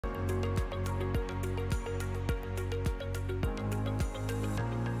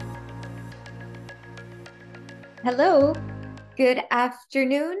Hello, good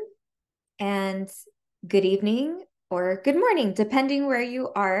afternoon, and good evening or good morning, depending where you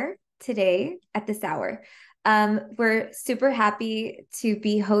are today at this hour. We're super happy to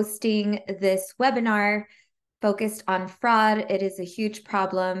be hosting this webinar focused on fraud. It is a huge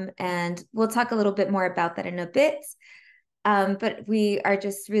problem, and we'll talk a little bit more about that in a bit. But we are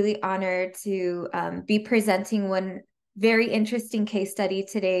just really honored to be presenting one very interesting case study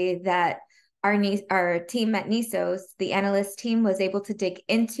today that our team at NISOS, the analyst team, was able to dig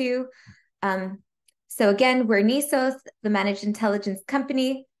into. So again, we're NISOS, the managed intelligence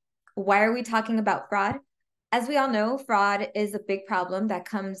company. Why are we talking about fraud? As we all know, fraud is a big problem that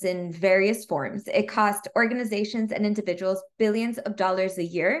comes in various forms. It costs organizations and individuals billions of dollars a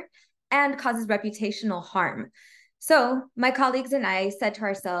year and causes reputational harm. So my colleagues and I said to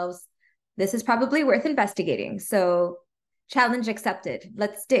ourselves, this is probably worth investigating. So challenge accepted.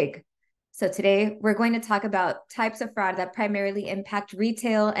 Let's dig. So today we're going to talk about types of fraud that primarily impact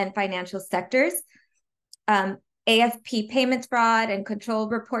retail and financial sectors. AFP payments fraud and control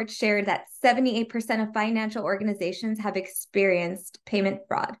reports shared that 78% of financial organizations have experienced payment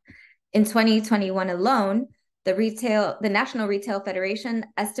fraud. In 2021 alone, the National Retail Federation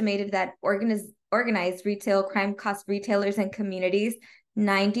estimated that organized retail crime cost retailers and communities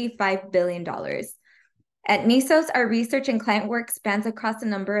 $95 billion. At NISOS, our research and client work spans across a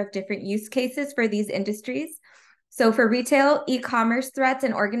number of different use cases for these industries. So for retail, e-commerce threats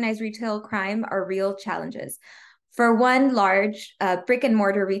and organized retail crime are real challenges. For one large brick and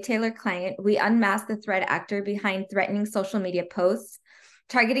mortar retailer client, we unmasked the threat actor behind threatening social media posts,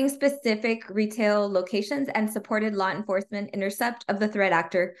 targeting specific retail locations, and supported law enforcement intercept of the threat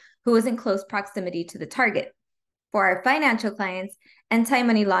actor who was in close proximity to the target. For our financial clients,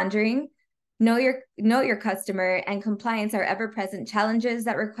 anti-money laundering, know your customer, and compliance are ever-present challenges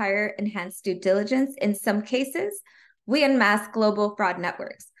that require enhanced due diligence. In some cases, we unmask global fraud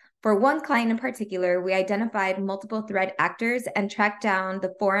networks. For one client in particular, we identified multiple threat actors and tracked down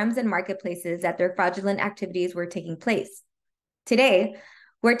the forums and marketplaces that their fraudulent activities were taking place. Today,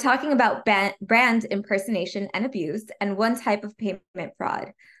 we're talking about brand impersonation and abuse and one type of payment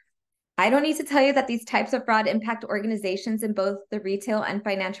fraud. I don't need to tell you that these types of fraud impact organizations in both the retail and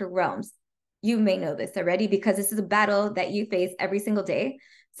financial realms. You may know this already because this is a battle that you face every single day.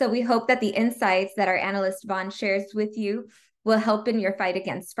 So we hope that the insights that our analyst Vaughn shares with you will help in your fight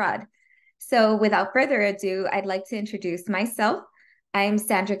against fraud. So without further ado, I'd like to introduce myself. I'm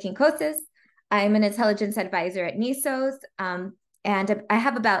Sandra Kinkosis. I'm an intelligence advisor at NISOS, and I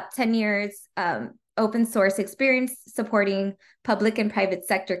have about 10 years open source experience supporting public and private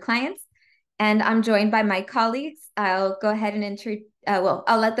sector clients. And I'm joined by my colleagues. I'll go ahead and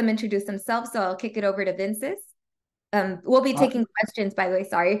I'll let them introduce themselves. So I'll kick it over to Vinces. We'll be taking questions, by the way,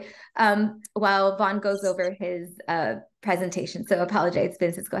 sorry, while Vaughn goes over his presentation. So apologize,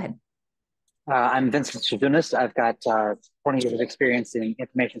 Vinces, go ahead. I'm Vincent Shadunas. I've got 20 years of experience in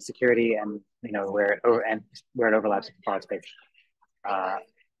information security and where it overlaps with the fraud space.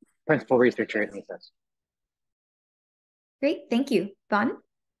 Principal researcher at NISOS. Great, thank you. Vaughn?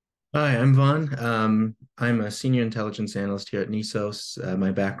 Hi, I'm Vaughn. I'm a senior intelligence analyst here at NISOS.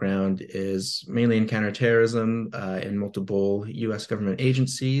 My background is mainly in counterterrorism in multiple U.S. government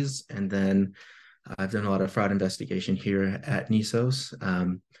agencies, and then I've done a lot of fraud investigation here at NISOS.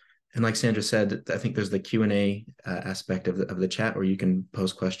 And like Sandra said, I think there's the Q&A aspect of the chat where you can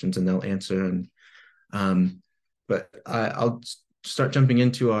pose questions and they'll answer. But I'll start jumping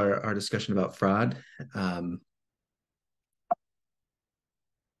into our discussion about fraud.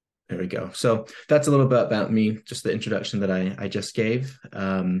 There we go. So that's a little bit about me, just the introduction that I just gave.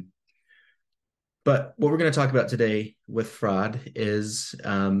 But what we're going to talk about today with fraud is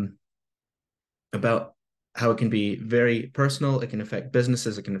about how it can be very personal. It can affect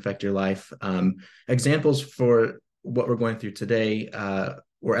businesses. It can affect your life. Examples for what we're going through today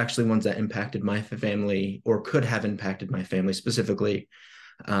were actually ones that impacted my family or could have impacted my family specifically.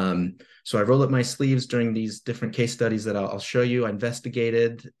 So I rolled up my sleeves during these different case studies that I'll show you. I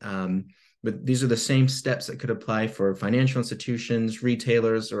investigated, but these are the same steps that could apply for financial institutions,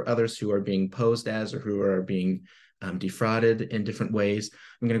 retailers, or others who are being posed as or who are being defrauded in different ways.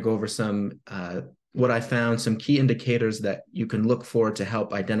 I'm going to go over some what I found, some key indicators that you can look for to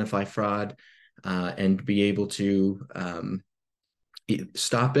help identify fraud and be able to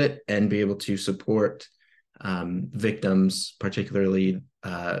stop it and be able to support victims, particularly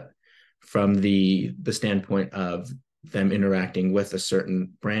from the standpoint of them interacting with a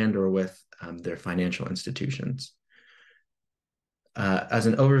certain brand or with their financial institutions. As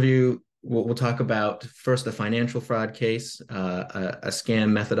an overview, we'll talk about first the financial fraud case, a scam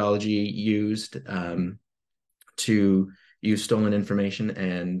methodology used to use stolen information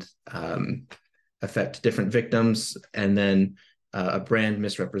and affect different victims, and then a brand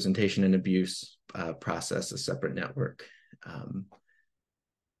misrepresentation and abuse process, a separate network.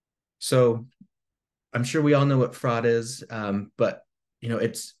 So I'm sure we all know what fraud is, but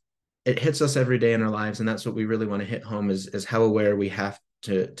it hits us every day in our lives, and that's what we really want to hit home is how aware we have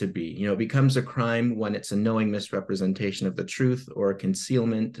to be. It becomes a crime when it's a knowing misrepresentation of the truth or a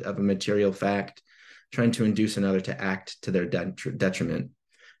concealment of a material fact, trying to induce another to act to their detriment.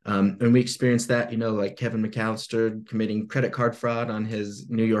 And we experienced that, like Kevin McAllister committing credit card fraud on his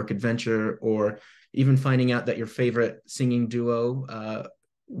New York adventure, or even finding out that your favorite singing duo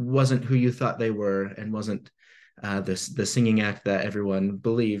wasn't who you thought they were, and wasn't the singing act that everyone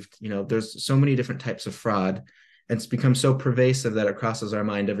believed. There's so many different types of fraud, and it's become so pervasive that it crosses our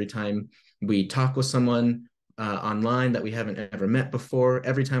mind every time we talk with someone online that we haven't ever met before,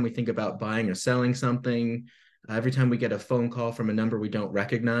 every time we think about buying or selling something, every time we get a phone call from a number we don't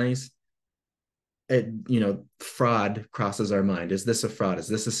recognize. Fraud crosses our mind. Is this a fraud? Is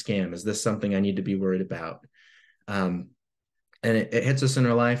this a scam? Is this something I need to be worried about? And it hits us in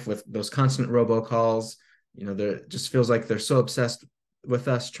our life with those constant robocalls. There just feels like they're so obsessed with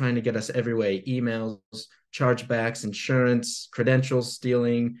us, trying to get us every way: emails, chargebacks, insurance, credentials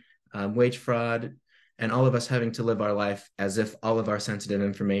stealing, wage fraud, and all of us having to live our life as if all of our sensitive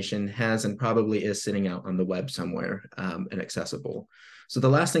information has and probably is sitting out on the web somewhere, and accessible. So the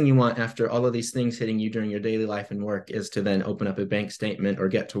last thing you want after all of these things hitting you during your daily life and work is to then open up a bank statement or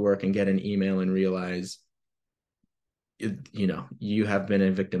get to work and get an email and realize you have been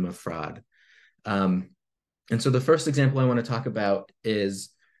a victim of fraud. And so the first example I want to talk about is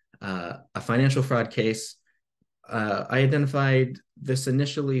a financial fraud case. I identified this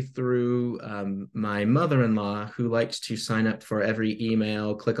initially through my mother-in-law, who likes to sign up for every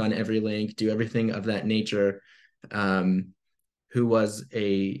email, click on every link, do everything of that nature, who was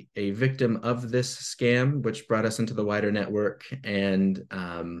a victim of this scam, which brought us into the wider network.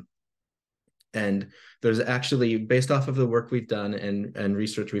 And there's actually, based off of the work we've done and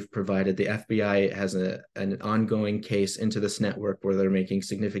research we've provided, the FBI has an ongoing case into this network where they're making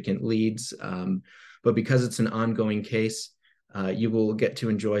significant leads. But because it's an ongoing case, you will get to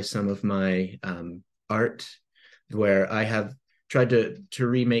enjoy some of my art, where I have tried to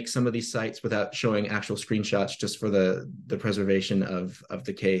remake some of these sites without showing actual screenshots, just for the preservation of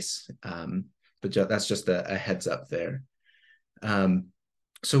the case. But that's just a heads up there.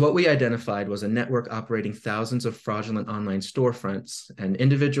 So what we identified was a network operating thousands of fraudulent online storefronts, and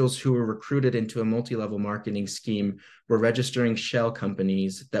individuals who were recruited into a multi-level marketing scheme were registering shell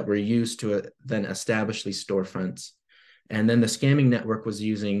companies that were used to then establish these storefronts. And then the scamming network was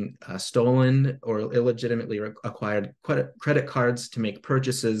using stolen or illegitimately acquired credit cards to make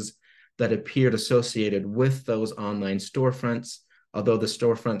purchases that appeared associated with those online storefronts, although the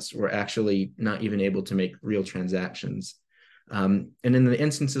storefronts were actually not even able to make real transactions. And in the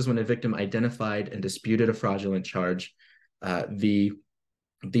instances when a victim identified and disputed a fraudulent charge,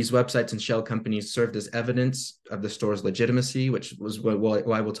 these websites and shell companies served as evidence of the store's legitimacy, which was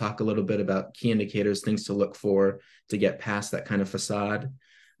why we'll talk a little bit about key indicators, things to look for to get past that kind of facade.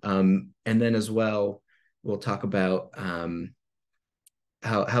 And then as well, we'll talk about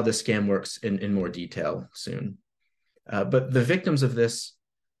how the scam works in more detail soon. But the victims of this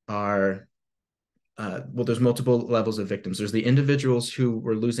are there's multiple levels of victims. There's the individuals who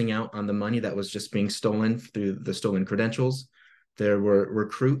were losing out on the money that was just being stolen through the stolen credentials. There were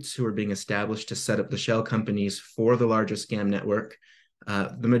recruits who were being established to set up the shell companies for the larger scam network,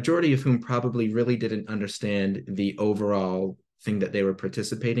 the majority of whom probably really didn't understand the overall thing that they were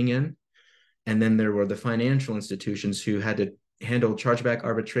participating in. And then there were the financial institutions who had to handle chargeback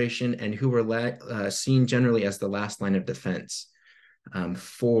arbitration, and who were seen generally as the last line of defense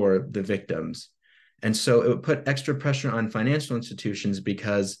for the victims. And so it would put extra pressure on financial institutions,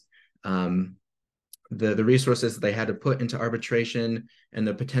 because the resources that they had to put into arbitration, and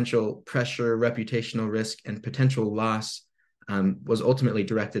the potential pressure, reputational risk, and potential loss was ultimately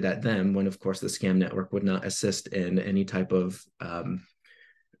directed at them, when, of course, the scam network would not assist in any type of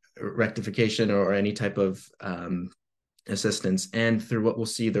rectification or any type of assistance. And through what we'll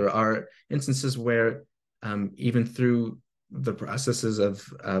see, there are instances where even through the processes of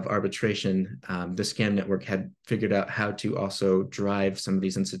arbitration, the scam network had figured out how to also drive some of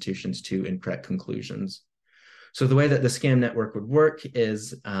these institutions to incorrect conclusions. So the way that the scam network would work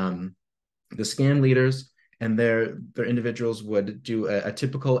is the scam leaders and their individuals would do a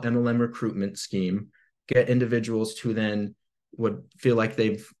typical MLM recruitment scheme, get individuals who then would feel like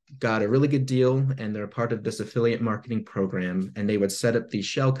they've got a really good deal and they're part of this affiliate marketing program, and they would set up these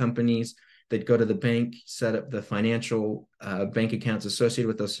shell companies They'd go to the bank, set up the financial bank accounts associated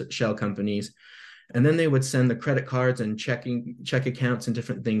with those shell companies, and then they would send the credit cards and check accounts and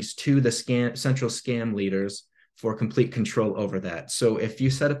different things to the central scam leaders for complete control over that. So if you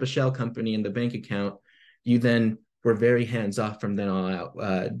set up a shell company in the bank account, you then were very hands off from then on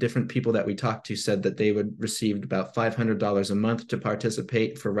out. Different people that we talked to said that they would receive about $500 a month to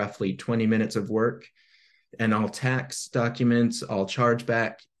participate for roughly 20 minutes of work. And all tax documents, all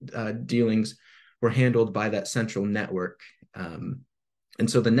chargeback dealings were handled by that central network. And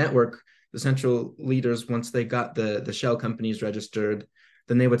so the network, the central leaders, once they got the shell companies registered,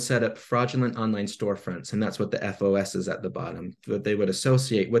 then they would set up fraudulent online storefronts. And that's what the FOS is at the bottom, that they would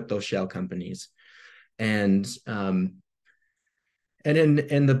associate with those shell companies. And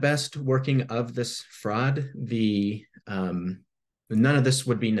in the best working of this fraud, none of this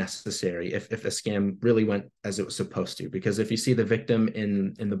would be necessary if a scam really went as it was supposed to. Because if you see the victim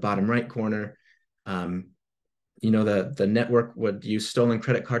in the bottom right corner, the network would use stolen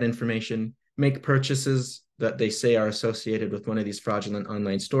credit card information, make purchases that they say are associated with one of these fraudulent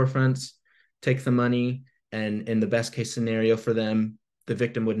online storefronts, take the money, and in the best case scenario for them, the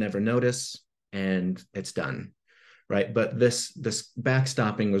victim would never notice, and it's done, right? But this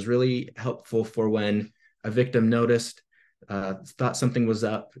backstopping was really helpful for when a victim noticed, thought something was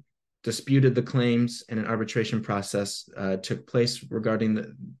up, disputed the claims, and an arbitration process took place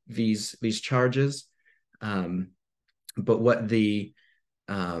regarding these charges. But what the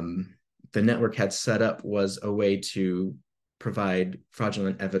network had set up was a way to provide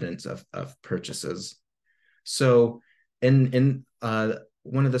fraudulent evidence of purchases. So in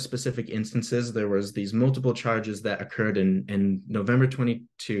one of the specific instances, there was these multiple charges that occurred in November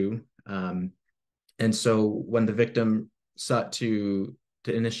 22. And so when the victim sought to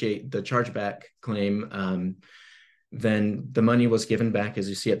initiate the chargeback claim, then the money was given back, as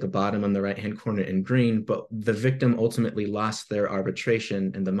you see at the bottom on the right-hand corner in green, but the victim ultimately lost their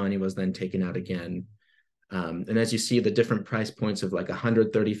arbitration and the money was then taken out again. And as you see, the different price points of like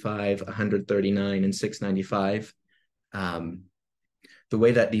 135, 139, and 695, the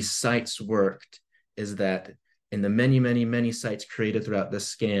way that these sites worked is that in the many sites created throughout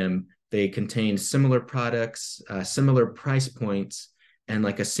this scam, they contained similar products, similar price points, and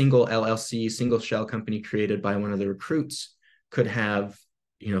like a single LLC, single shell company created by one of the recruits could have,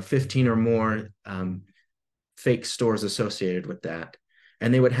 15 or more fake stores associated with that.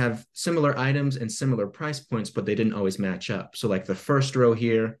 And they would have similar items and similar price points, but they didn't always match up. So like the first row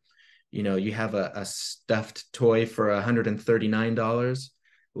here, you have a stuffed toy for $139.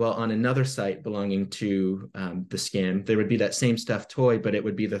 Well, on another site belonging to the scam, there would be that same stuffed toy, but it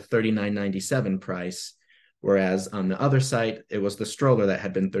would be the $39.97 price. Whereas on the other site, it was the stroller that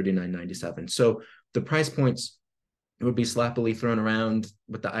had been $39.97. So the price points would be sloppily thrown around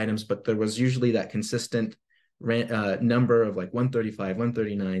with the items, but there was usually that consistent number of like 135,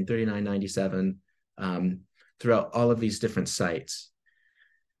 139, $39.97 throughout all of these different sites.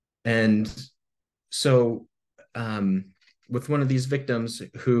 And so with one of these victims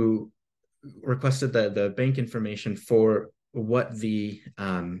who requested the bank information for what the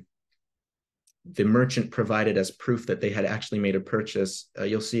merchant provided as proof that they had actually made a purchase,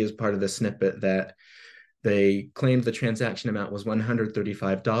 you'll see as part of the snippet that they claimed the transaction amount was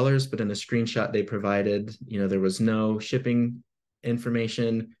 $135, but in the screenshot they provided, there was no shipping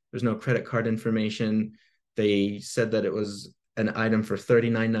information, there's no credit card information. They said that it was an item for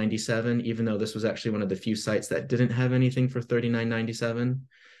 $39.97, even though this was actually one of the few sites that didn't have anything for $39.97.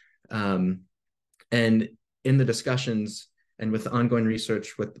 And in the discussions and with the ongoing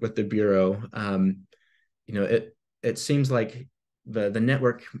research with the Bureau, it seems like the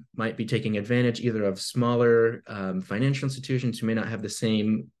network might be taking advantage either of smaller financial institutions who may not have the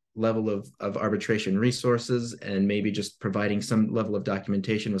same level of arbitration resources, and maybe just providing some level of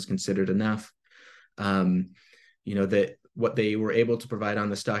documentation was considered enough. That what they were able to provide on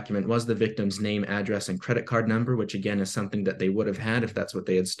this document was the victim's name, address, and credit card number, which again is something that they would have had if that's what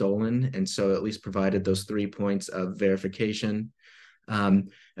they had stolen. And so at least provided those 3 points of verification. And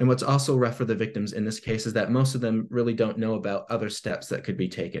what's also rough for the victims in this case is that most of them really don't know about other steps that could be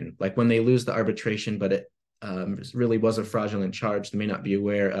taken. Like when they lose the arbitration, but it really was a fraudulent charge, they may not be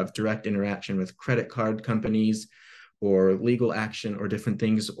aware of direct interaction with credit card companies or legal action or different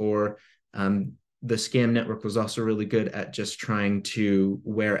things, or the scam network was also really good at just trying to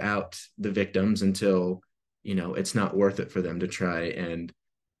wear out the victims until, it's not worth it for them to try and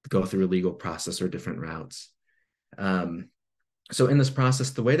go through a legal process or different routes. So in this process,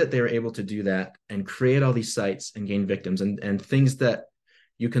 the way that they were able to do that and create all these sites and gain victims and things that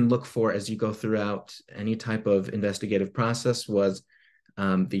you can look for as you go throughout any type of investigative process was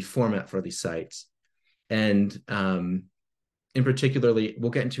the format for these sites. And in particularly,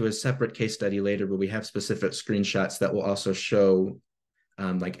 we'll get into a separate case study later, but we have specific screenshots that will also show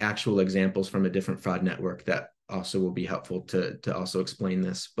like actual examples from a different fraud network that also will be helpful to also explain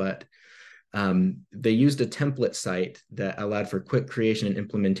this. But they used a template site that allowed for quick creation and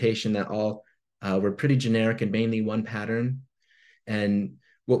implementation that all were pretty generic and mainly one pattern. And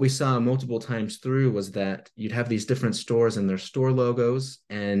what we saw multiple times through was that you'd have these different stores and their store logos.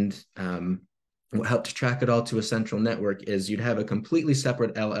 And what helped track it all to a central network is you'd have a completely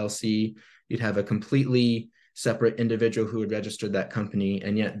separate LLC, you'd have a completely separate individual who had registered that company,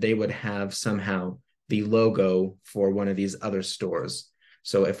 and yet they would have somehow the logo for one of these other stores.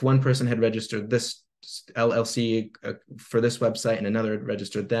 So if one person had registered this LLC for this website and another had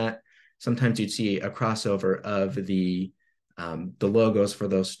registered that, sometimes you'd see a crossover of the logos for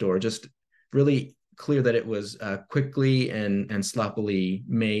those stores. Just really clear that it was quickly and sloppily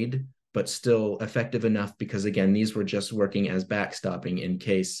made, but still effective enough because, again, these were just working as backstopping in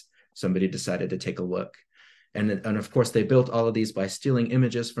case somebody decided to take a look. And of course, they built all of these by stealing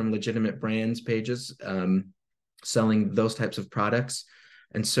images from legitimate brands pages, selling those types of products.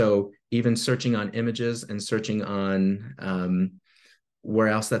 And so even searching on images and searching on where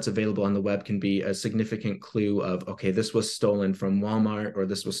else that's available on the web can be a significant clue of, okay, this was stolen from Walmart or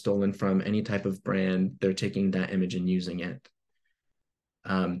this was stolen from any type of brand. They're taking that image and using it.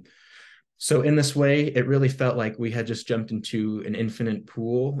 So in this way, it really felt like we had just jumped into an infinite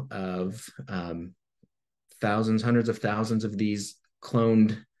pool of thousands, hundreds of thousands of these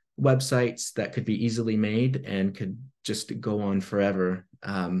cloned websites that could be easily made and could just go on forever.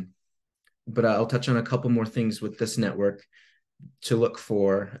 But I'll touch on a couple more things with this network to look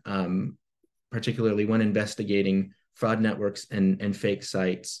for, particularly when investigating fraud networks and fake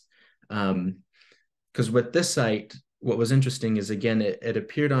sites. Because with this site, what was interesting is, again, it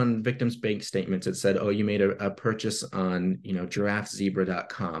appeared on victims' bank statements. It said, oh, you made a purchase on,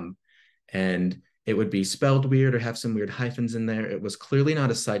 giraffezebra.com. And it would be spelled weird or have some weird hyphens in there. It was clearly not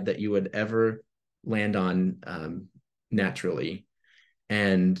a site that you would ever land on naturally.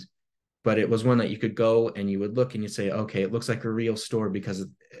 But it was one that you could go and you would look and you'd say, okay, it looks like a real store because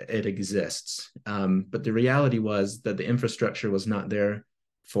it exists. But the reality was that the infrastructure was not there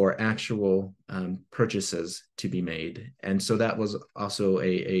for actual purchases to be made. And so that was also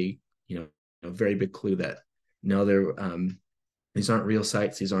a very big clue that no, these aren't real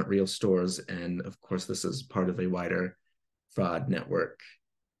sites, these aren't real stores. And of course, this is part of a wider fraud network.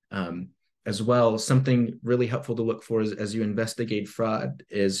 As well, something really helpful to look for as you investigate fraud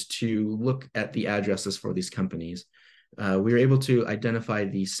is to look at the addresses for these companies. We were able to identify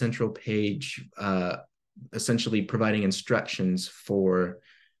the central page, essentially providing instructions for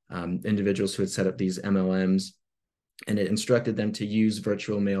individuals who had set up these MLMs, and it instructed them to use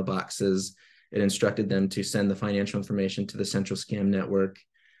virtual mailboxes. It instructed them to send the financial information to the central scam network.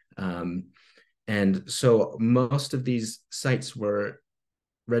 And so most of these sites were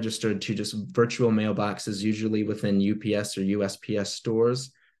registered to just virtual mailboxes, usually within UPS or USPS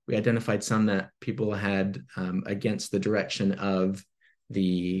stores. We identified some that people had against the direction of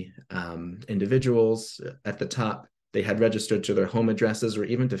the individuals at the top. They had registered to their home addresses or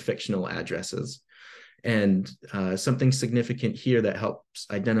even to fictional addresses. And something significant here that helps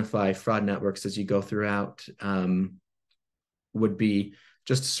identify fraud networks as you go throughout would be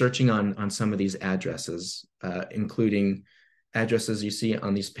just searching on some of these addresses, including addresses you see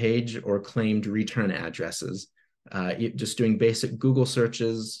on this page or claimed return addresses. Just doing basic Google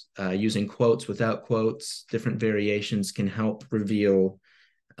searches, using quotes, without quotes, different variations can help reveal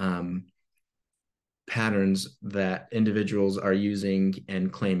patterns that individuals are using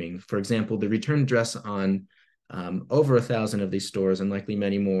and claiming. For example, the return address on over 1,000 of these stores, and likely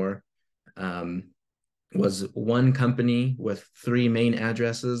many more, was one company with 3 main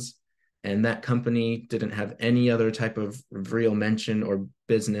addresses, and that company didn't have any other type of real mention or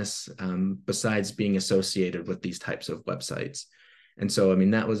business besides being associated with these types of websites. And so, I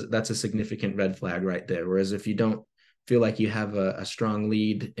mean, that's a significant red flag right there. Whereas if you don't feel like you have a strong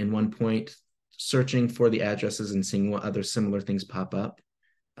lead in one point, searching for the addresses and seeing what other similar things pop up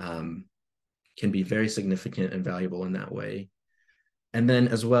can be very significant and valuable in that way. And then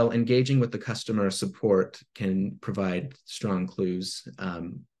as well, engaging with the customer support can provide strong clues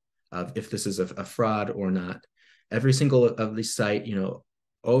of if this is a fraud or not. Every single of the site,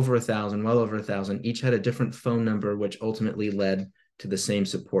 over 1,000, well over 1,000, each had a different phone number, which ultimately led to the same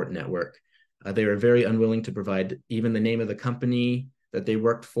support network. They were very unwilling to provide even the name of the company that they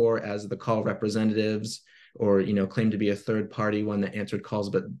worked for as the call representatives, or claimed to be a third party one that answered calls,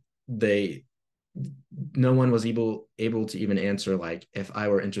 but they no one was able to even answer, like, if I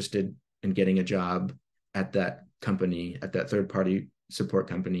were interested in getting a job at that company, at that third party support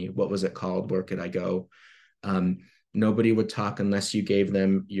company, what was it called? Where could I go? Um, Nobody would talk unless you gave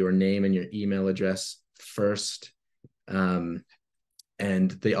them your name and your email address first.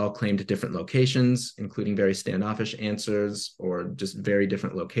 And they all claimed different locations, including very standoffish answers or just very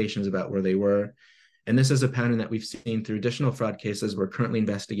different locations about where they were. And this is a pattern that we've seen through additional fraud cases we're currently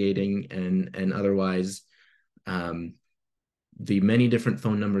investigating, and otherwise, the many different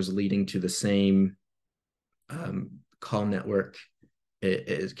phone numbers leading to the same call network,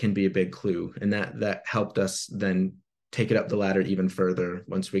 it can be a big clue. And that helped us then take it up the ladder even further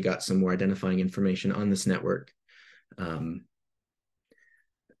once we got some more identifying information on this network.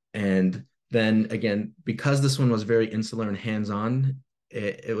 And then again, because this one was very insular and hands-on,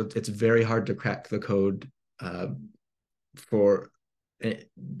 it's very hard to crack the code from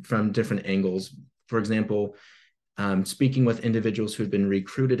different angles. For example, speaking with individuals who had been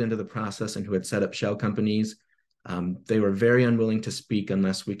recruited into the process and who had set up shell companies, they were very unwilling to speak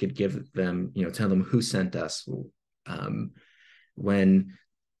unless we could give them, tell them who sent us. When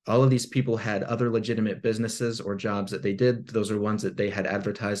all of these people had other legitimate businesses or jobs that they did, those are ones that they had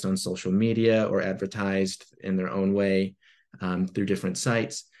advertised on social media or advertised in their own way through different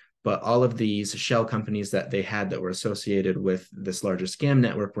sites. But all of these shell companies that they had that were associated with this larger scam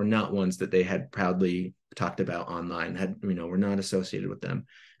network were not ones that they had proudly talked about online, were not associated with them.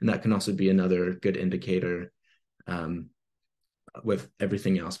 And that can also be another good indicator with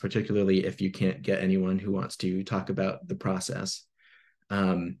everything else, particularly if you can't get anyone who wants to talk about the process.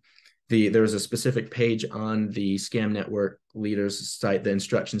 There was a specific page on the scam network leaders site, the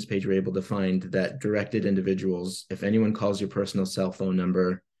instructions page we're able to find, that directed individuals, if anyone calls your personal cell phone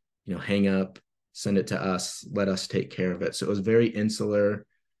number, hang up, send it to us, let us take care of it. So it was very insular.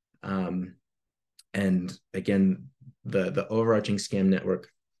 And again, the overarching scam network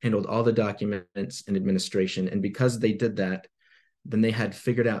handled all the documents and administration. And because they did that, then they had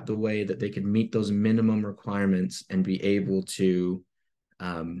figured out the way that they could meet those minimum requirements and be able to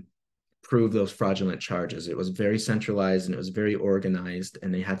prove those fraudulent charges. It was very centralized and it was very organized,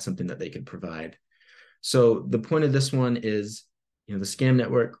 and they had something that they could provide. So the point of this one is, the scam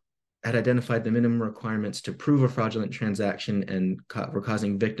network had identified the minimum requirements to prove a fraudulent transaction and were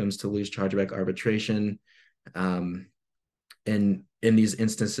causing victims to lose chargeback arbitration in these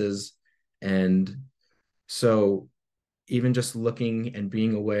instances. And so even just looking and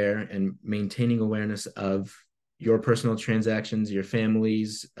being aware and maintaining awareness of your personal transactions, your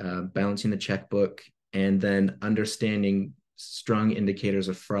family's, balancing the checkbook, and then understanding strong indicators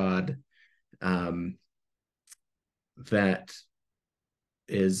of fraud, that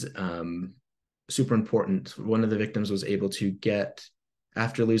is super important. One of the victims was able to get,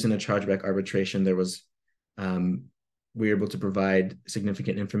 after losing a chargeback arbitration, we were able to provide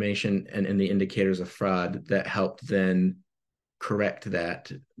significant information and the indicators of fraud that helped then correct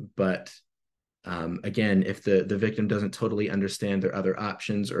that. But again, if the victim doesn't totally understand their other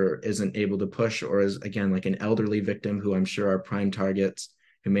options or isn't able to push, or is, again, like an elderly victim who I'm sure are prime targets,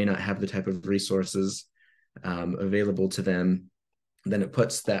 who may not have the type of resources available to them, then it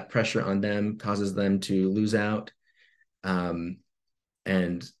puts that pressure on them, causes them to lose out, and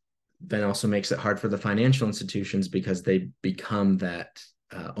then also makes it hard for the financial institutions because they become that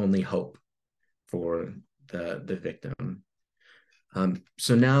only hope for the victim.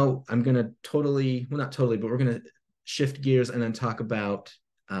 So now I'm going to not totally, but we're going to shift gears and then talk about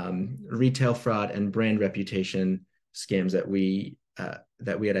retail fraud and brand reputation scams that we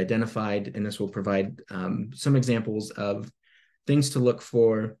had identified. And this will provide some examples of things to look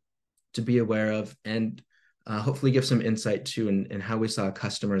for, to be aware of, and hopefully give some insight to in how we saw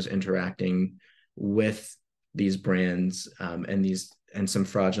customers interacting with these brands and some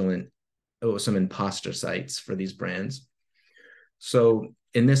some imposter sites for these brands. So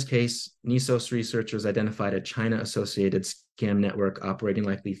in this case, NISOS researchers identified a China-associated scam network operating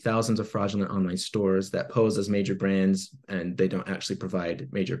likely thousands of fraudulent online stores that pose as major brands, and they don't actually provide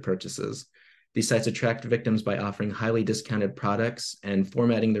major purchases. These sites attract victims by offering highly discounted products and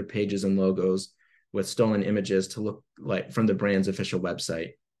formatting their pages and logos with stolen images to look like from the brand's official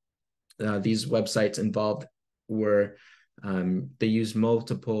website. These websites involved were they used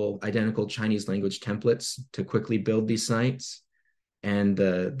multiple identical Chinese language templates to quickly build these sites. And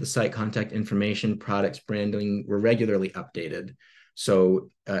the site contact information, products, branding were regularly updated. So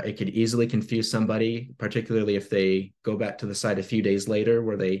it could easily confuse somebody, particularly if they go back to the site a few days later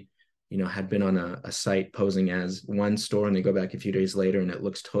where they had been on a site posing as one store, and they go back a few days later and it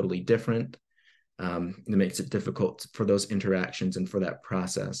looks totally different. It makes it difficult for those interactions and for that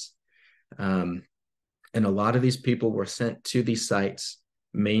process. And a lot of these people were sent to these sites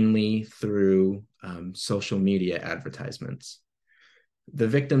mainly through social media advertisements. The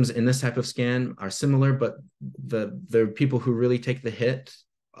victims in this type of scam are similar, but the people who really take the hit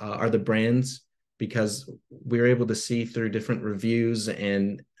are the brands, because we're able to see through different reviews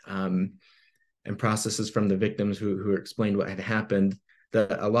and processes from the victims who explained what had happened,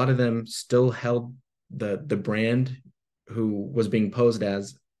 that a lot of them still held the brand who was being posed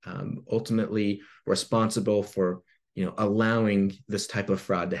as ultimately responsible for allowing this type of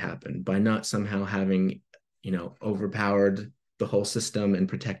fraud to happen by not somehow having overpowered the whole system and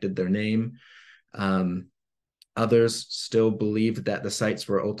protected their name. Others still believed that the sites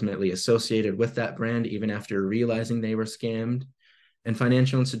were ultimately associated with that brand even after realizing they were scammed. And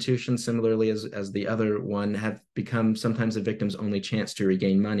financial institutions, similarly as the other one, have become sometimes the victim's only chance to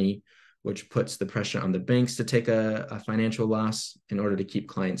regain money, which puts the pressure on the banks to take a financial loss in order to keep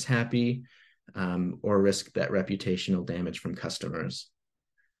clients happy, or risk that reputational damage from customers.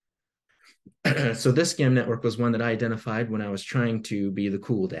 So this scam network was one that I identified when I was trying to be the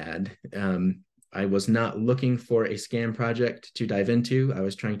cool dad. I was not looking for a scam project to dive into. I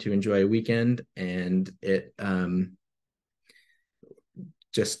was trying to enjoy a weekend, and it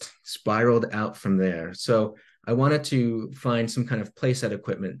just spiraled out from there. So I wanted to find some kind of playset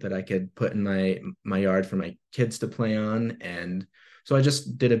equipment that I could put in my yard for my kids to play on. And so I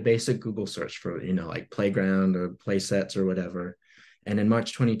just did a basic Google search for, like playground or play sets or whatever. And in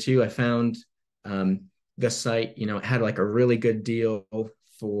March 22, I found this site, it had like a really good deal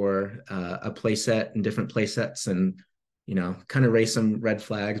for a play set and different play sets, and, kind of raised some red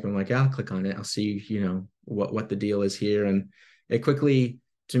flags, but I'm like, I'll click on it. I'll see, what the deal is here. And it quickly,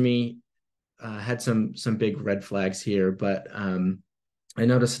 to me, had some big red flags here, but I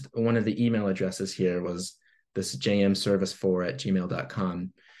noticed one of the email addresses here was this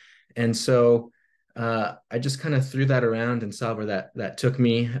jmservice4@gmail.com. And so I just kind of threw that around and saw where that took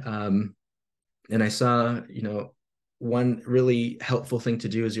me. And I saw, one really helpful thing to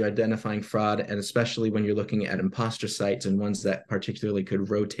do is you're identifying fraud, and especially when you're looking at imposter sites and ones that particularly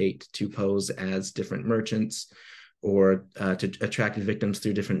could rotate to pose as different merchants or to attract victims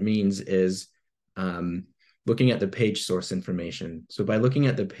through different means, is looking at the page source information. So by looking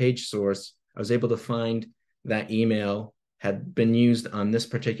at the page source, I was able to find that email had been used on this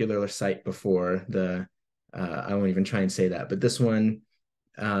particular site before. I won't even try and say that, but this one,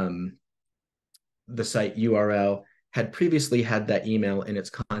 the site URL had previously had that email in its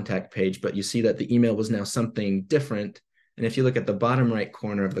contact page, but you see that the email was now something different. And if you look at the bottom right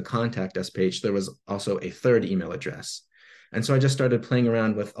corner of the contact us page, there was also a third email address. And so I just started playing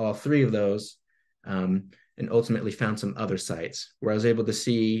around with all three of those, and ultimately found some other sites where I was able to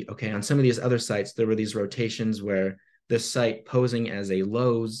see, okay, on some of these other sites, there were these rotations where this site posing as a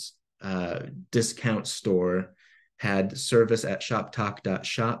Lowe's discount store had service at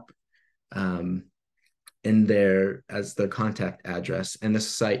shoptalk.shop in there as their contact address. And this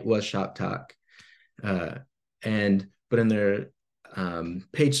site was ShopTalk. But in their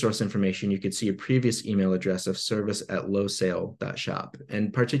page source information, you could see a previous email address of service@lowsale.shop.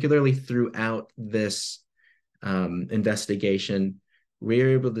 And particularly throughout this investigation, we were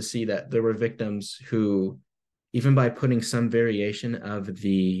able to see that there were victims who, even by putting some variation of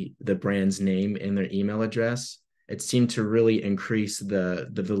the brand's name in their email address, it seemed to really increase the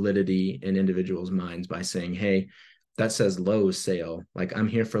validity in individuals' minds by saying, hey, that says Lowe's sale. Like, I'm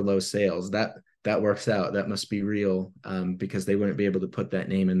here for Lowe's sales. That works out. That must be real, because they wouldn't be able to put that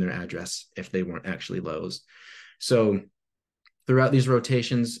name in their address if they weren't actually Lowe's. So throughout these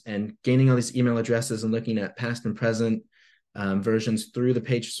rotations and gaining all these email addresses and looking at past and present versions through the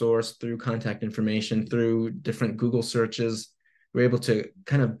page source, through contact information, through different Google searches, we're able to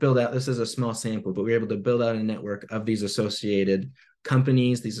kind of build out, this is a small sample, but we're able to build out a network of these associated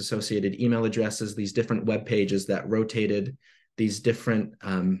companies, these associated email addresses, these different web pages that rotated these different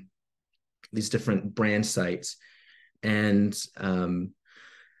brand sites. And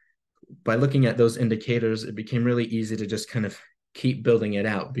by looking at those indicators, it became really easy to just kind of keep building it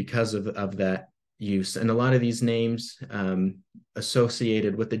out because of that use. And a lot of these names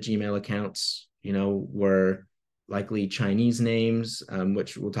associated with the Gmail accounts, were likely Chinese names,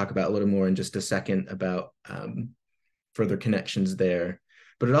 which we'll talk about a little more in just a second about further connections there.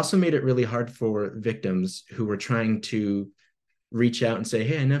 But it also made it really hard for victims who were trying to reach out and say,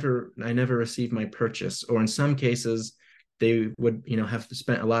 hey, I never received my purchase. Or in some cases, they would, have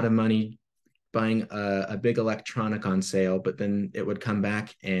spent a lot of money buying a big electronic on sale, but then it would come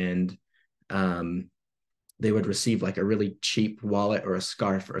back and they would receive like a really cheap wallet or a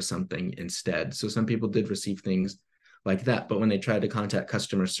scarf or something instead. So some people did receive things like that, but when they tried to contact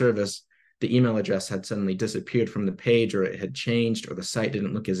customer service, the email address had suddenly disappeared from the page, or it had changed, or the site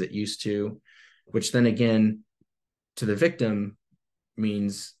didn't look as it used to, which then again, to the victim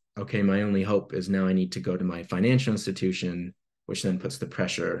means, okay, my only hope is now I need to go to my financial institution, which then puts the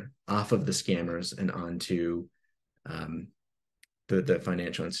pressure off of the scammers and onto the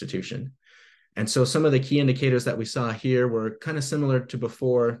financial institution. And so some of the key indicators that we saw here were kind of similar to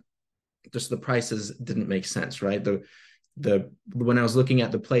before, just the prices didn't make sense, right? When I was looking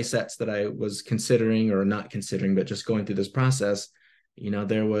at the play sets that I was considering, or not considering, but just going through this process,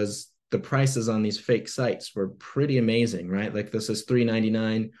 there was the prices on these fake sites were pretty amazing, right? Like this is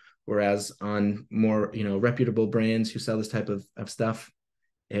 $3.99, whereas on more, reputable brands who sell this type of stuff,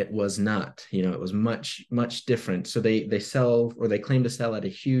 it was not, it was much, much different. So they sell, or they claim to sell at a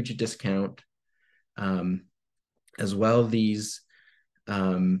huge discount. As well, these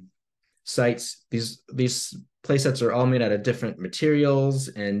sites, these play sets are all made out of different materials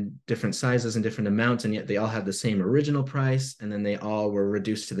and different sizes and different amounts, and yet they all have the same original price, and then they all were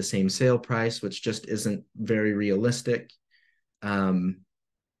reduced to the same sale price, which just isn't very realistic. And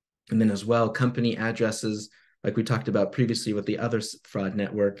then as well, company addresses, like we talked about previously with the other fraud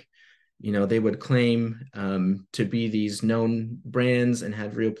network, they would claim to be these known brands and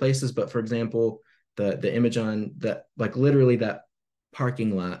have real places, but for example, the image on that, like literally that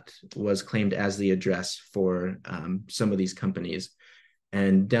parking lot was claimed as the address for some of these companies.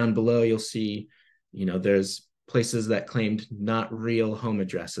 And down below, you'll see, there's places that claimed not real home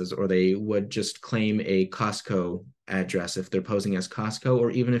addresses, or they would just claim a Costco address if they're posing as Costco, or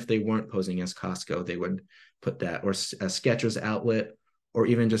even if they weren't posing as Costco, they would put that, or a Skechers outlet, or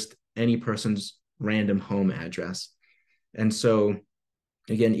even just any person's random home address. And so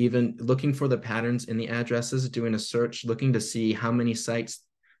again, even looking for the patterns in the addresses, doing a search, looking to see how many sites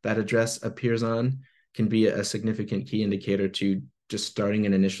that address appears on can be a significant key indicator to just starting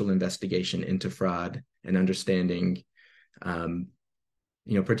an initial investigation into fraud and understanding,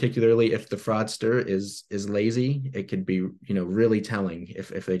 particularly if the fraudster is lazy, it could be, really telling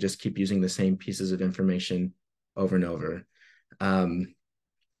if they just keep using the same pieces of information over and over. And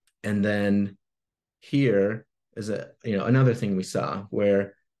then here is another thing we saw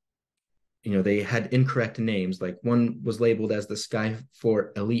where, they had incorrect names. Like one was labeled as the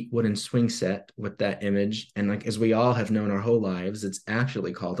Skyfort Elite Wooden Swing Set with that image. And like, as we all have known our whole lives, it's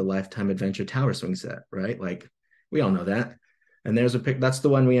actually called a Lifetime Adventure Tower Swing Set, right? Like we all know that. And there's that's the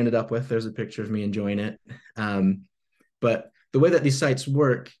one we ended up with. There's a picture of me enjoying it. But the way that these sites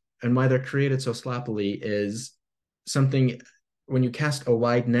work and why they're created so sloppily is something, when you cast a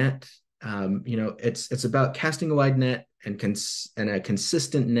wide net, it's about casting a wide net and a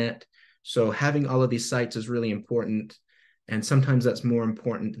consistent net. So having all of these sites is really important. And sometimes that's more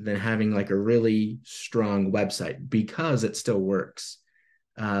important than having like a really strong website, because it still works.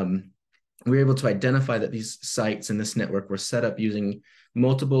 We were able to identify that these sites in this network were set up using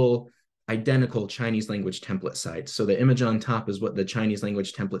multiple identical Chinese language template sites. So the image on top is what the Chinese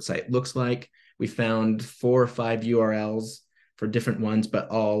language template site looks like. We found 4 or 5 URLs for different ones, but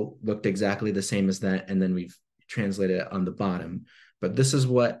all looked exactly the same as that. And then we've translated it on the bottom. But this is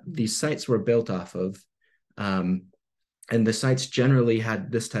what these sites were built off of. And the sites generally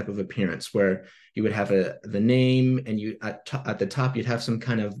had this type of appearance where you would have the name, and you at the top, you'd have some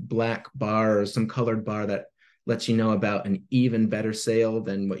kind of black bar or some colored bar that lets you know about an even better sale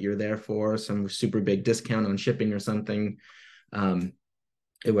than what you're there for, some super big discount on shipping or something.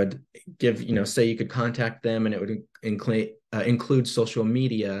 It would give, say you could contact them, and it would include social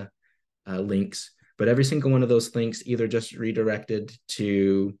media links. But every single one of those links either just redirected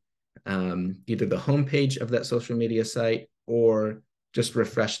to either the homepage of that social media site, or just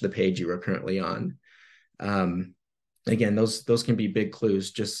refresh the page you were currently on. Again, those can be big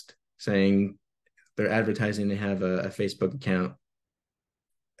clues, just saying they're advertising they have a Facebook account.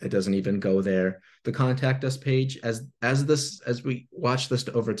 It doesn't even go there. The contact us page, as we watch this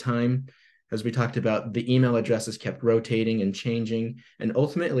over time, as we talked about, the email addresses kept rotating and changing. And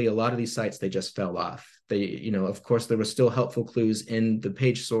ultimately, a lot of these sites, they just fell off. They, of course, there were still helpful clues in the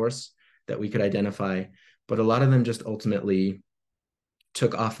page source that we could identify, but a lot of them just ultimately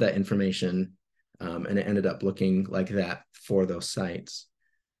took off that information, and it ended up looking like that for those sites.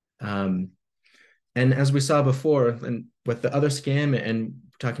 And as we saw before, and with the other scam, and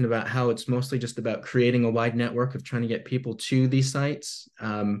talking about how it's mostly just about creating a wide network of trying to get people to these sites,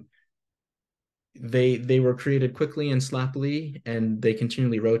 they were created quickly and sloppily, and they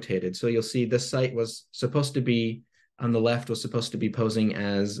continually rotated. So you'll see this site was supposed to be, on the left, was supposed to be posing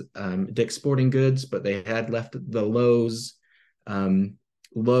as Dick's Sporting Goods, but they had left the Lowe's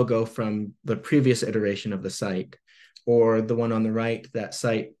logo from the previous iteration of the site. or the one on the right, that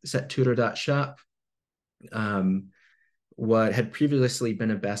site settutor.shop, what had previously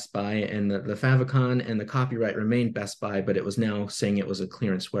been a Best Buy, and the favicon and the copyright remained Best Buy, but it was now saying it was a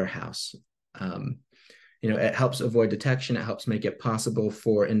clearance warehouse. It helps avoid detection. It helps make it possible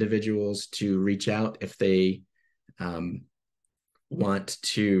for individuals to reach out if they want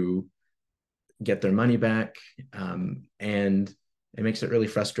to get their money back. And it makes it really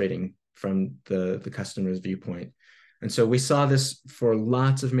frustrating from the customer's viewpoint. And so we saw this for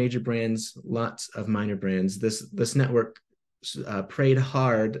lots of major brands, lots of minor brands. This network preyed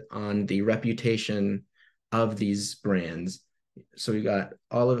hard on the reputation of these brands. So we got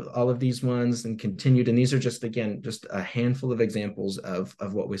all of these ones and continued. And these are just a handful of examples of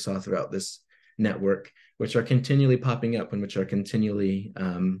what we saw throughout this network, which are continually popping up and which are continually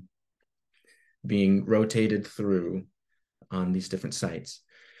being rotated through on these different sites.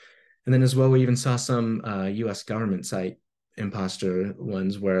 And then as well, we even saw some US government site imposter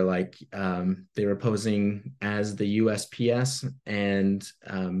ones where they were posing as the USPS, and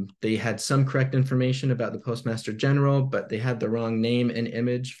they had some correct information about the Postmaster General, but they had the wrong name and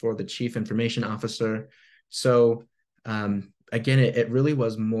image for the Chief Information Officer. So again, it really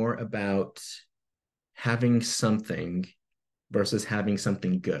was more about having something versus having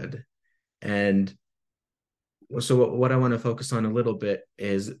something good. And so what I want to focus on a little bit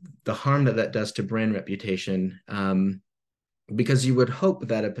is the harm that does to brand reputation, because you would hope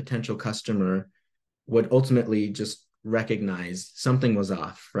that a potential customer would ultimately just recognize something was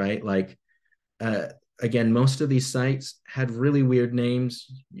off, right? Again, most of these sites had really weird names,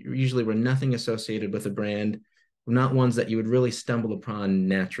 usually were nothing associated with a brand, not ones that you would really stumble upon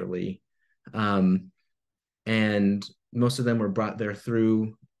naturally. And most of them were brought there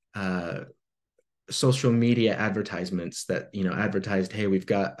through social media advertisements that advertised, hey, we've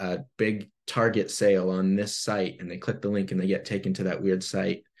got a big Target sale on this site, and they click the link and they get taken to that weird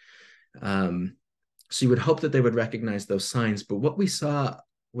site. So you would hope that they would recognize those signs, but what we saw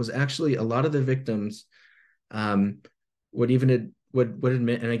was actually a lot of the victims would admit,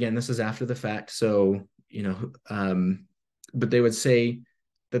 and again, this is after the fact, so but they would say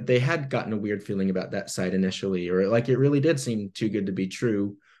that they had gotten a weird feeling about that site initially, or it really did seem too good to be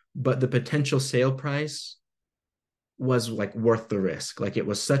true, but the potential sale price was worth the risk. It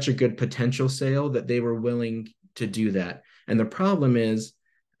was such a good potential sale that they were willing to do that. And the problem is,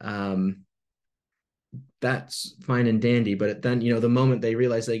 that's fine and dandy, but then, the moment they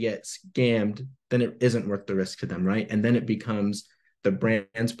realize they get scammed, then it isn't worth the risk to them, right? And then it becomes the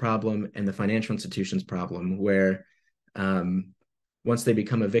brand's problem and the financial institution's problem, where once they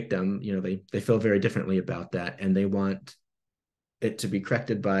become a victim, they feel very differently about that, and they want it to be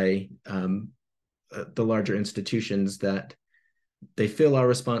corrected by the larger institutions that they feel are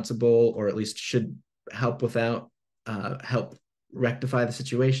responsible, or at least should help help rectify the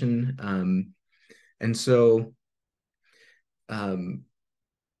situation. And so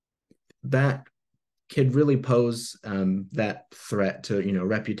that could really pose that threat to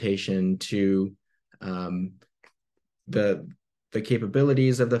reputation, to the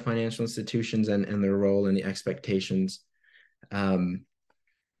capabilities of the financial institutions and their role and the expectations. And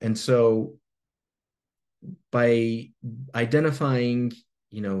so by identifying,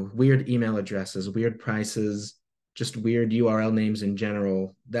 weird email addresses, weird prices, just weird URL names in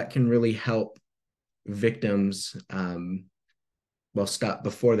general, that can really help victims stop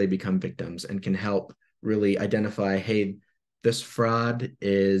before they become victims, and can help really identify, hey, this fraud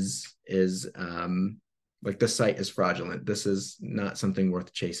is this site is fraudulent. This is not something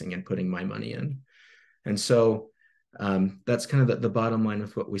worth chasing and putting my money in. And so that's kind of the bottom line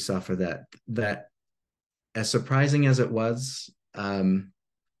with what we saw for that as surprising as it was, and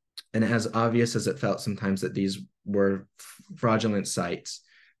as obvious as it felt sometimes that these were fraudulent sites,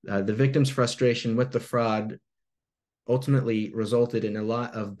 the victim's frustration with the fraud ultimately resulted in a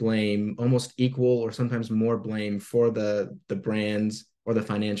lot of blame, almost equal or sometimes more blame, for the brands or the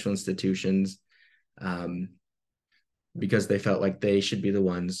financial institutions, because they felt like they should be the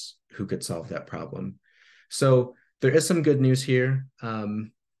ones who could solve that problem. So there is some good news here.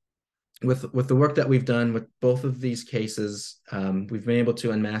 With the work that we've done with both of these cases, we've been able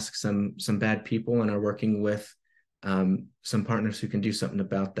to unmask some bad people, and are working with some partners who can do something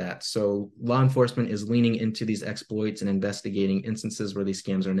about that. So law enforcement is leaning into these exploits and investigating instances where these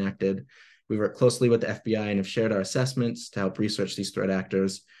scams are enacted. We work closely with the FBI and have shared our assessments to help research these threat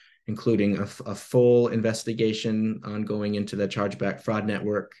actors, including a full investigation ongoing into the chargeback fraud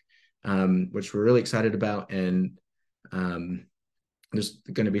network, which we're really excited about. And there's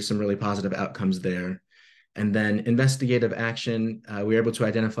going to be some really positive outcomes there. And then investigative action, we were able to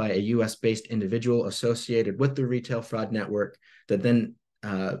identify a US-based individual associated with the retail fraud network that then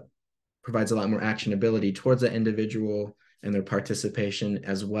provides a lot more actionability towards that individual and their participation,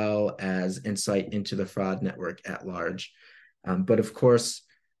 as well as insight into the fraud network at large. But of course,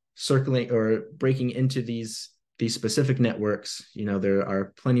 circling or breaking into these specific networks, there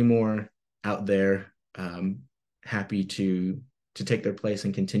are plenty more out there happy to take their place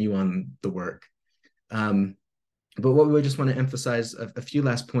and continue on the work. But what we just want to emphasize a few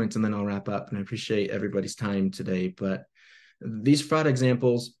last points, and then I'll wrap up. And I appreciate everybody's time today. But these fraud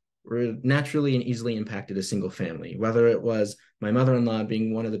examples were naturally and easily impacted a single family, whether it was my mother-in-law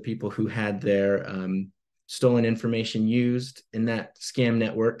being one of the people who had their stolen information used in that scam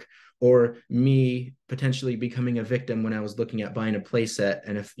network, or me potentially becoming a victim when I was looking at buying a playset.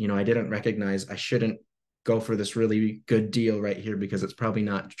 And if, I didn't recognize, I shouldn't go for this really good deal right here because it's probably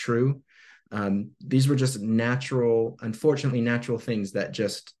not true. These were just unfortunately natural things that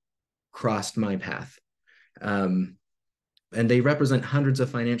just crossed my path. And they represent hundreds of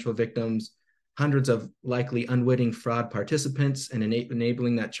financial victims, hundreds of likely unwitting fraud participants, and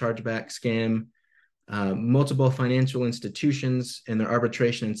enabling that chargeback scam, multiple financial institutions and their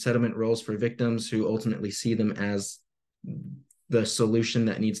arbitration and settlement roles for victims who ultimately see them as the solution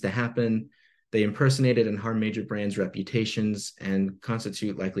that needs to happen. They impersonated and harm major brands' reputations and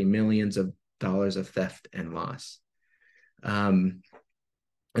constitute likely millions of dollars of theft and loss. And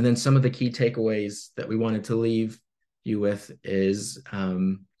then some of the key takeaways that we wanted to leave you with is,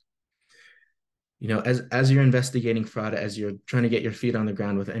 as you're investigating fraud, as you're trying to get your feet on the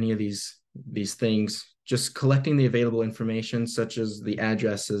ground with any of these things, just collecting the available information, such as the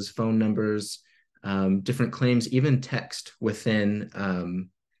addresses, phone numbers, different claims, even text within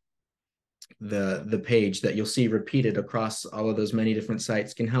the page that you'll see repeated across all of those many different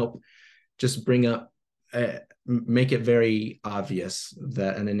sites, can help just make it very obvious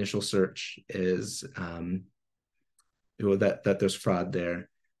that an initial search is that there's fraud there.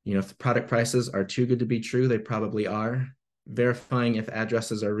 If the product prices are too good to be true, they probably are. Verifying if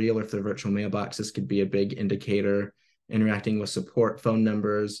addresses are real or if they're virtual mailboxes could be a big indicator. Interacting with support phone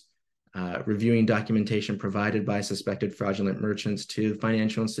numbers, reviewing documentation provided by suspected fraudulent merchants to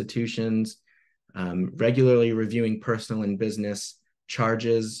financial institutions, regularly reviewing personal and business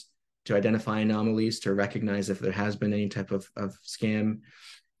charges to identify anomalies, to recognize if there has been any type of scam.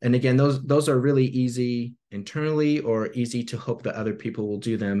 And again, those are really easy internally, or easy to hope that other people will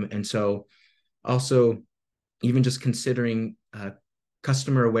do them. And so also even just considering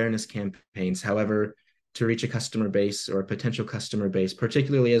customer awareness campaigns, however, to reach a customer base or a potential customer base,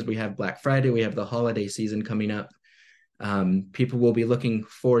 particularly as we have Black Friday, we have the holiday season coming up. People will be looking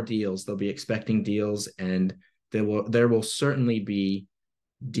for deals. They'll be expecting deals, and there will certainly be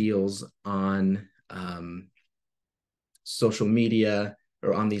deals on social media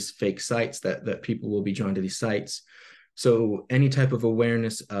or on these fake sites that people will be drawn to these sites. So any type of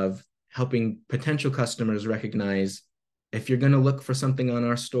awareness of helping potential customers recognize, if you're going to look for something on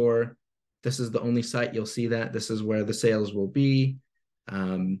our store, this is the only site you'll see that. This is where the sales will be.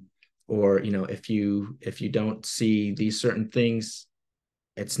 Or, if you don't see these certain things,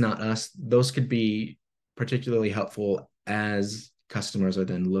 it's not us. Those could be particularly helpful as customers are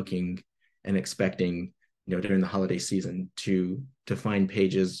then looking and expecting, during the holiday season to find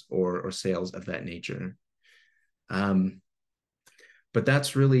pages or sales of that nature. But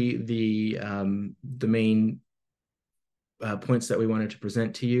that's really the main points that we wanted to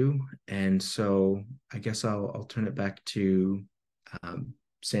present to you. And so I guess I'll turn it back to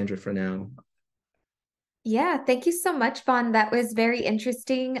Sandra for now. Yeah, thank you so much, Vaughn. That was very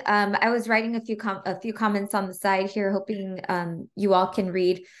interesting. I was writing a few comments on the side here, hoping you all can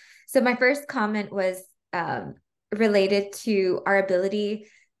read. So my first comment was related to our ability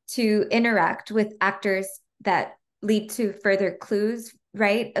to interact with actors that lead to further clues,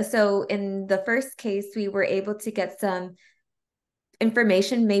 right? So in the first case, we were able to get some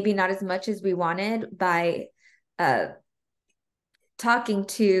information, maybe not as much as we wanted, by talking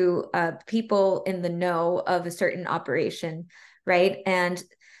to people in the know of a certain operation, right? And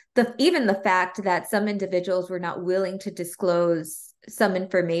even the fact that some individuals were not willing to disclose some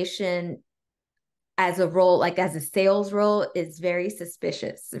information as a role, like as a sales role, is very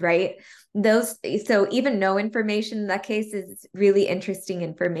suspicious, right? So even no information in that case is really interesting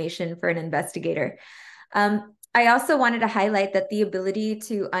information for an investigator. I also wanted to highlight that the ability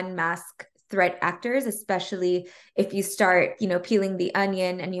to unmask threat actors, especially if you start, peeling the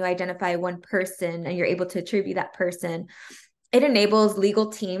onion and you identify one person and you're able to attribute that person, it enables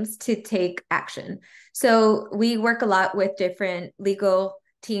legal teams to take action. So we work a lot with different legal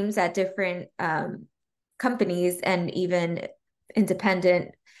teams at different companies and even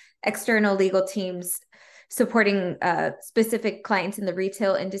independent external legal teams supporting specific clients in the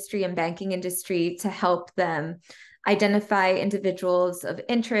retail industry and banking industry to help them identify individuals of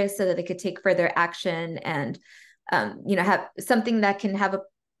interest so that they could take further action and have something that can have a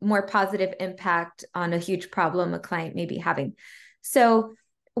more positive impact on a huge problem a client may be having. So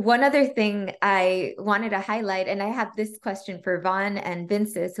one other thing I wanted to highlight, and I have this question for Vaughn and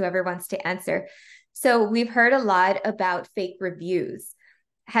Vinces, whoever wants to answer. So we've heard a lot about fake reviews.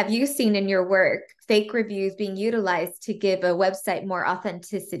 Have you seen in your work fake reviews being utilized to give a website more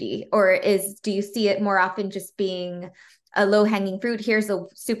authenticity? Or do you see it more often just being a low-hanging fruit? Here's a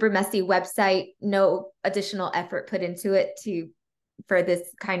super messy website, no additional effort put into it for this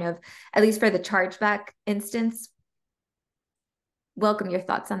kind of, at least for the chargeback instance? Welcome your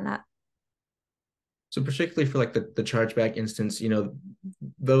thoughts on that. So particularly for like the chargeback instance,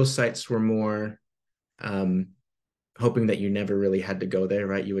 those sites were more hoping that you never really had to go there,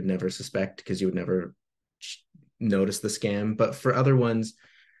 right? You would never suspect because you would never notice the scam. But for other ones,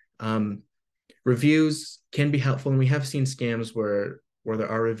 reviews can be helpful. And we have seen scams where there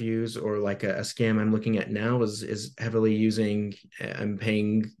are reviews, or like a scam I'm looking at now is heavily using, I'm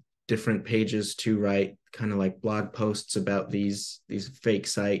paying different pages to write kind of like blog posts about these fake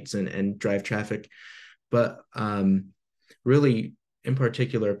sites and drive traffic. But really in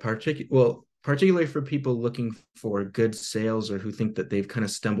particularly for people looking for good sales, or who think that they've kind of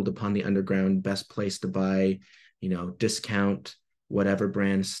stumbled upon the underground best place to buy, discount whatever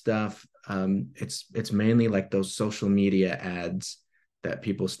brand stuff. It's mainly like those social media ads that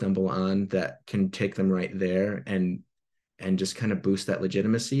people stumble on that can take them right there and just kind of boost that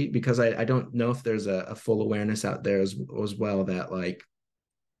legitimacy, because I don't know if there's a full awareness out there as well that, like,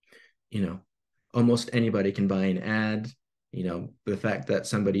 almost anybody can buy an ad. The fact that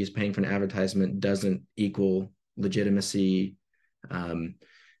somebody is paying for an advertisement doesn't equal legitimacy. And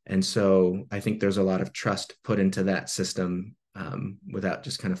so I think there's a lot of trust put into that system without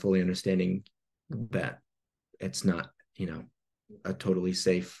just kind of fully understanding that it's not, a totally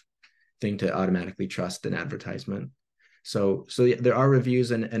safe thing to automatically trust an advertisement. So yeah, there are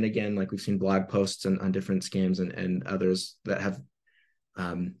reviews, and again, like we've seen blog posts on different scams and others that have,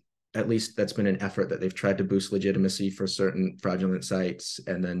 at least that's been an effort that they've tried to boost legitimacy for certain fraudulent sites,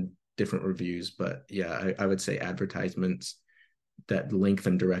 and then different reviews. But yeah, I would say advertisements that link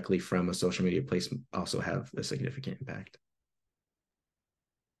them directly from a social media place also have a significant impact.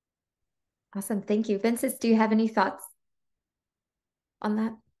 Awesome. Thank you. Vinces, do you have any thoughts on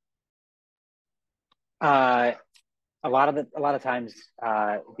that? A lot of times,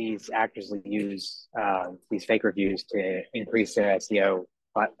 these actors use these fake reviews to increase their SEO,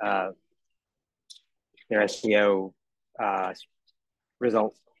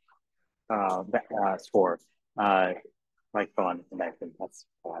 result score, like fun. That's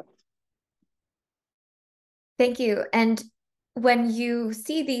Thank you. And when you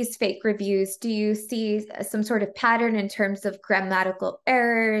see these fake reviews, do you see some sort of pattern in terms of grammatical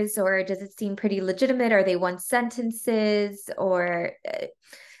errors, or does it seem pretty legitimate? Are they one sentences, or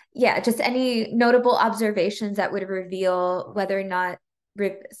just any notable observations that would reveal whether or not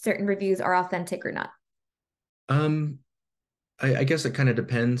certain reviews are authentic or not? I guess it kind of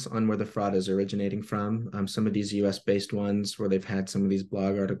depends on where the fraud is originating from. Some of these US-based ones where they've had some of these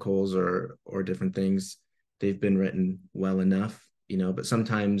blog articles or different things, they've been written well enough, but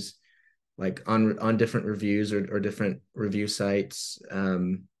sometimes, like on different reviews or different review sites,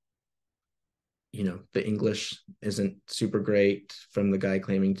 the English isn't super great from the guy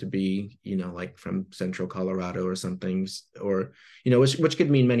claiming to be, like from Central Colorado or something, or, which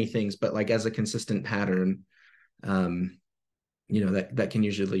could mean many things, but like as a consistent pattern, that can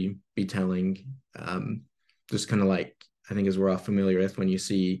usually be telling. Just kind of like, I think, as we're all familiar with, when you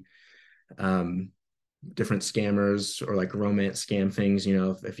see different scammers or like romance scam things,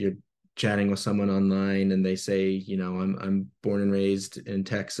 if you're chatting with someone online and they say, I'm born and raised in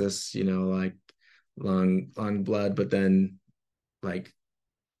Texas, like long blood, but then like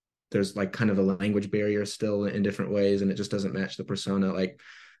there's like kind of a language barrier still in different ways, and it just doesn't match the persona. Like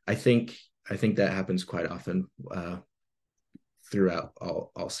I think that happens quite often throughout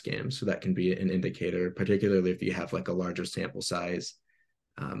all scams. So that can be an indicator, particularly if you have like a larger sample size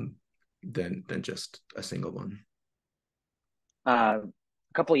than just a single one. A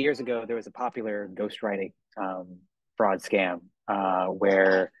couple of years ago, there was a popular ghostwriting fraud scam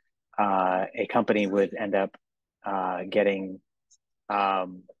where a company would end up getting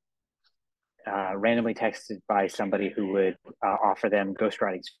randomly texted by somebody who would offer them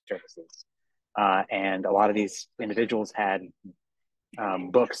ghostwriting services. And a lot of these individuals had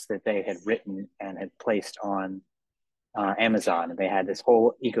books that they had written and had placed on Amazon. And they had this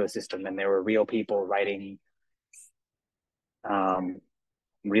whole ecosystem, and there were real people writing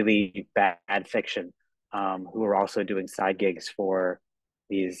really bad fiction, who were also doing side gigs for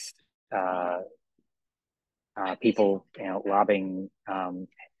these people, lobbing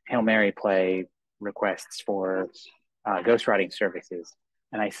Hail Mary play requests for ghostwriting services.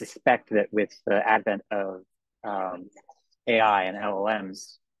 And I suspect that with the advent of AI and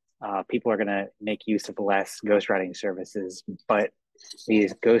LLMs, people are going to make use of less ghostwriting services, but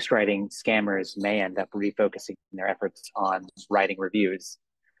these ghostwriting scammers may end up refocusing their efforts on writing reviews,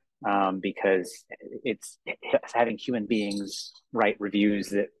 because it's having human beings write reviews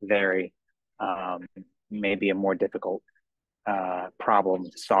that vary, may be a more difficult problem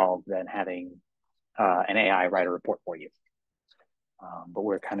to solve than having an AI write a report for you. But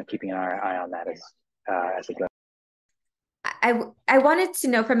we're kind of keeping an eye on that as it goes. I wanted to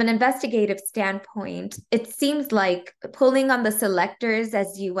know from an investigative standpoint, it seems like pulling on the selectors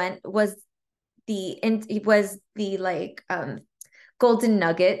as you went was the golden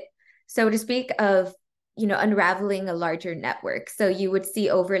nugget, so to speak, of unraveling a larger network. So you would see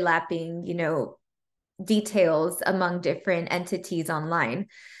overlapping details among different entities online.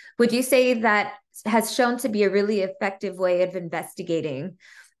 Would you say that has shown to be a really effective way of investigating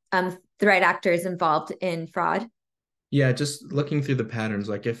threat actors involved in fraud? Yeah, just looking through the patterns,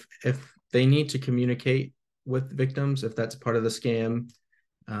 like if they need to communicate with victims, if that's part of the scam,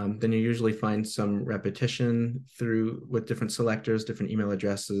 then you usually find some repetition with different selectors, different email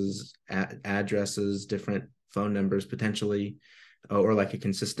addresses, addresses, different phone numbers potentially, or like a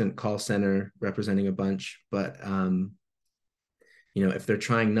consistent call center representing a bunch. But if they're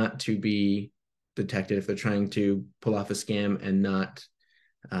trying not to be detected, if they're trying to pull off a scam and not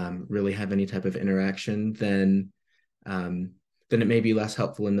really have any type of interaction, then it may be less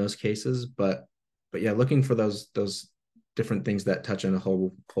helpful in those cases. But yeah, looking for those different things that touch on a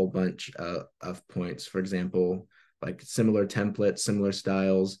whole bunch of points. For example, like similar templates, similar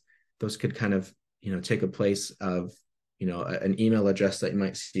styles, those could kind of take a place of an email address that you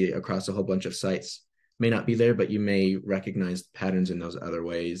might see across a whole bunch of sites. May not be there, but you may recognize patterns in those other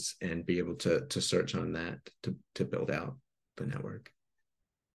ways and be able to search on that to build out the network.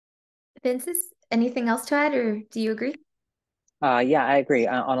 Vince, anything else to add, or do you agree? Yeah, I agree.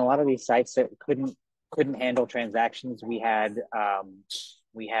 On a lot of these sites that couldn't handle transactions, we had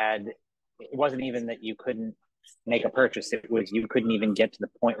it wasn't even that you couldn't make a purchase. It was you couldn't even get to the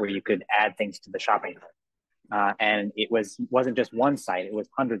point where you could add things to the shopping cart. And it wasn't just one site; it was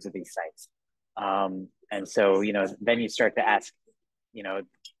hundreds of these sites. And so then you start to ask,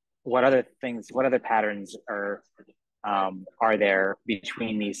 what other patterns are there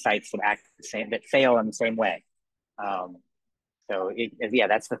between these sites that act the same, that fail in the same way? So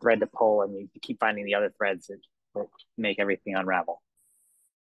that's the thread to pull, and you keep finding the other threads that make everything unravel.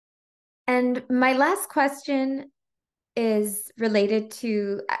 And my last question is related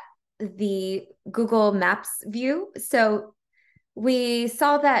to the Google Maps view. So we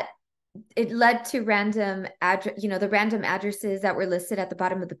saw that it led to random the random addresses that were listed at the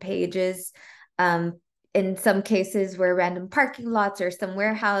bottom of the pages. In some cases were random parking lots or some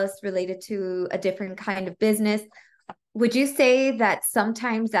warehouse related to a different kind of business. Would you say that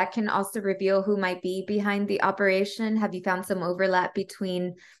sometimes that can also reveal who might be behind the operation? Have you found some overlap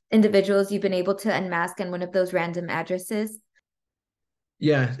between individuals you've been able to unmask and one of those random addresses?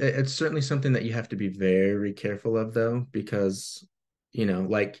 Yeah, it's certainly something that you have to be very careful of, though, because,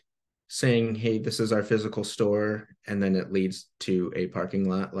 like saying, hey, this is our physical store, and then it leads to a parking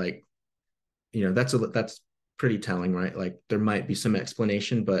lot, like, that's pretty telling, right? Like there might be some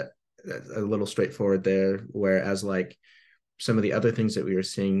explanation, but a little straightforward there. Whereas like some of the other things that we were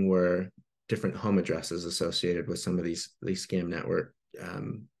seeing were different home addresses associated with some of these scam network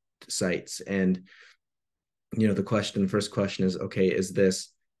sites. And the first question is, okay, is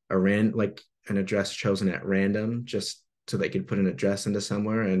this like an address chosen at random just so they could put an address into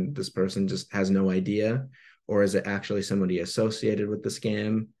somewhere and this person just has no idea? Or is it actually somebody associated with the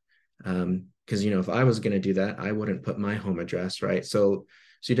scam? Because if I was going to do that, I wouldn't put my home address, right? So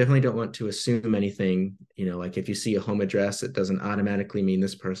you definitely don't want to assume anything. Like if you see a home address, it doesn't automatically mean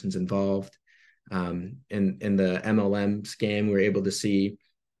this person's involved. In the MLM scam, we were able to see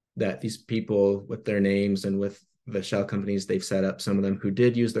that these people with their names and with the shell companies they've set up, some of them who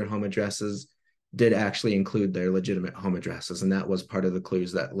did use their home addresses did actually include their legitimate home addresses. And that was part of the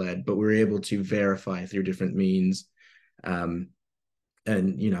clues that led, but we were able to verify through different means. So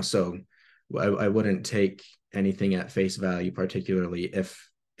I wouldn't take anything at face value, particularly if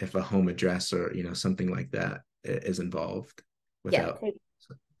a home address or something like that is involved. without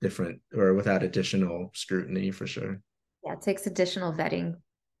different or without additional scrutiny for sure. Yeah, it takes additional vetting.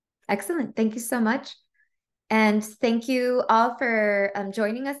 Excellent. Thank you so much. And thank you all for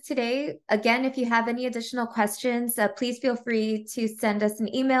joining us today. Again, if you have any additional questions, please feel free to send us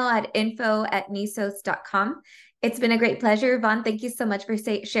an email at info@nisos.com. It's been a great pleasure. Vaughn, thank you so much for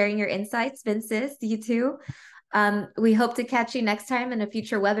sharing your insights. Vinces, you too. We hope to catch you next time in a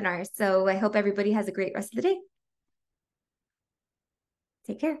future webinar. So I hope everybody has a great rest of the day.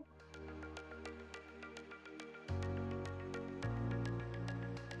 Take care.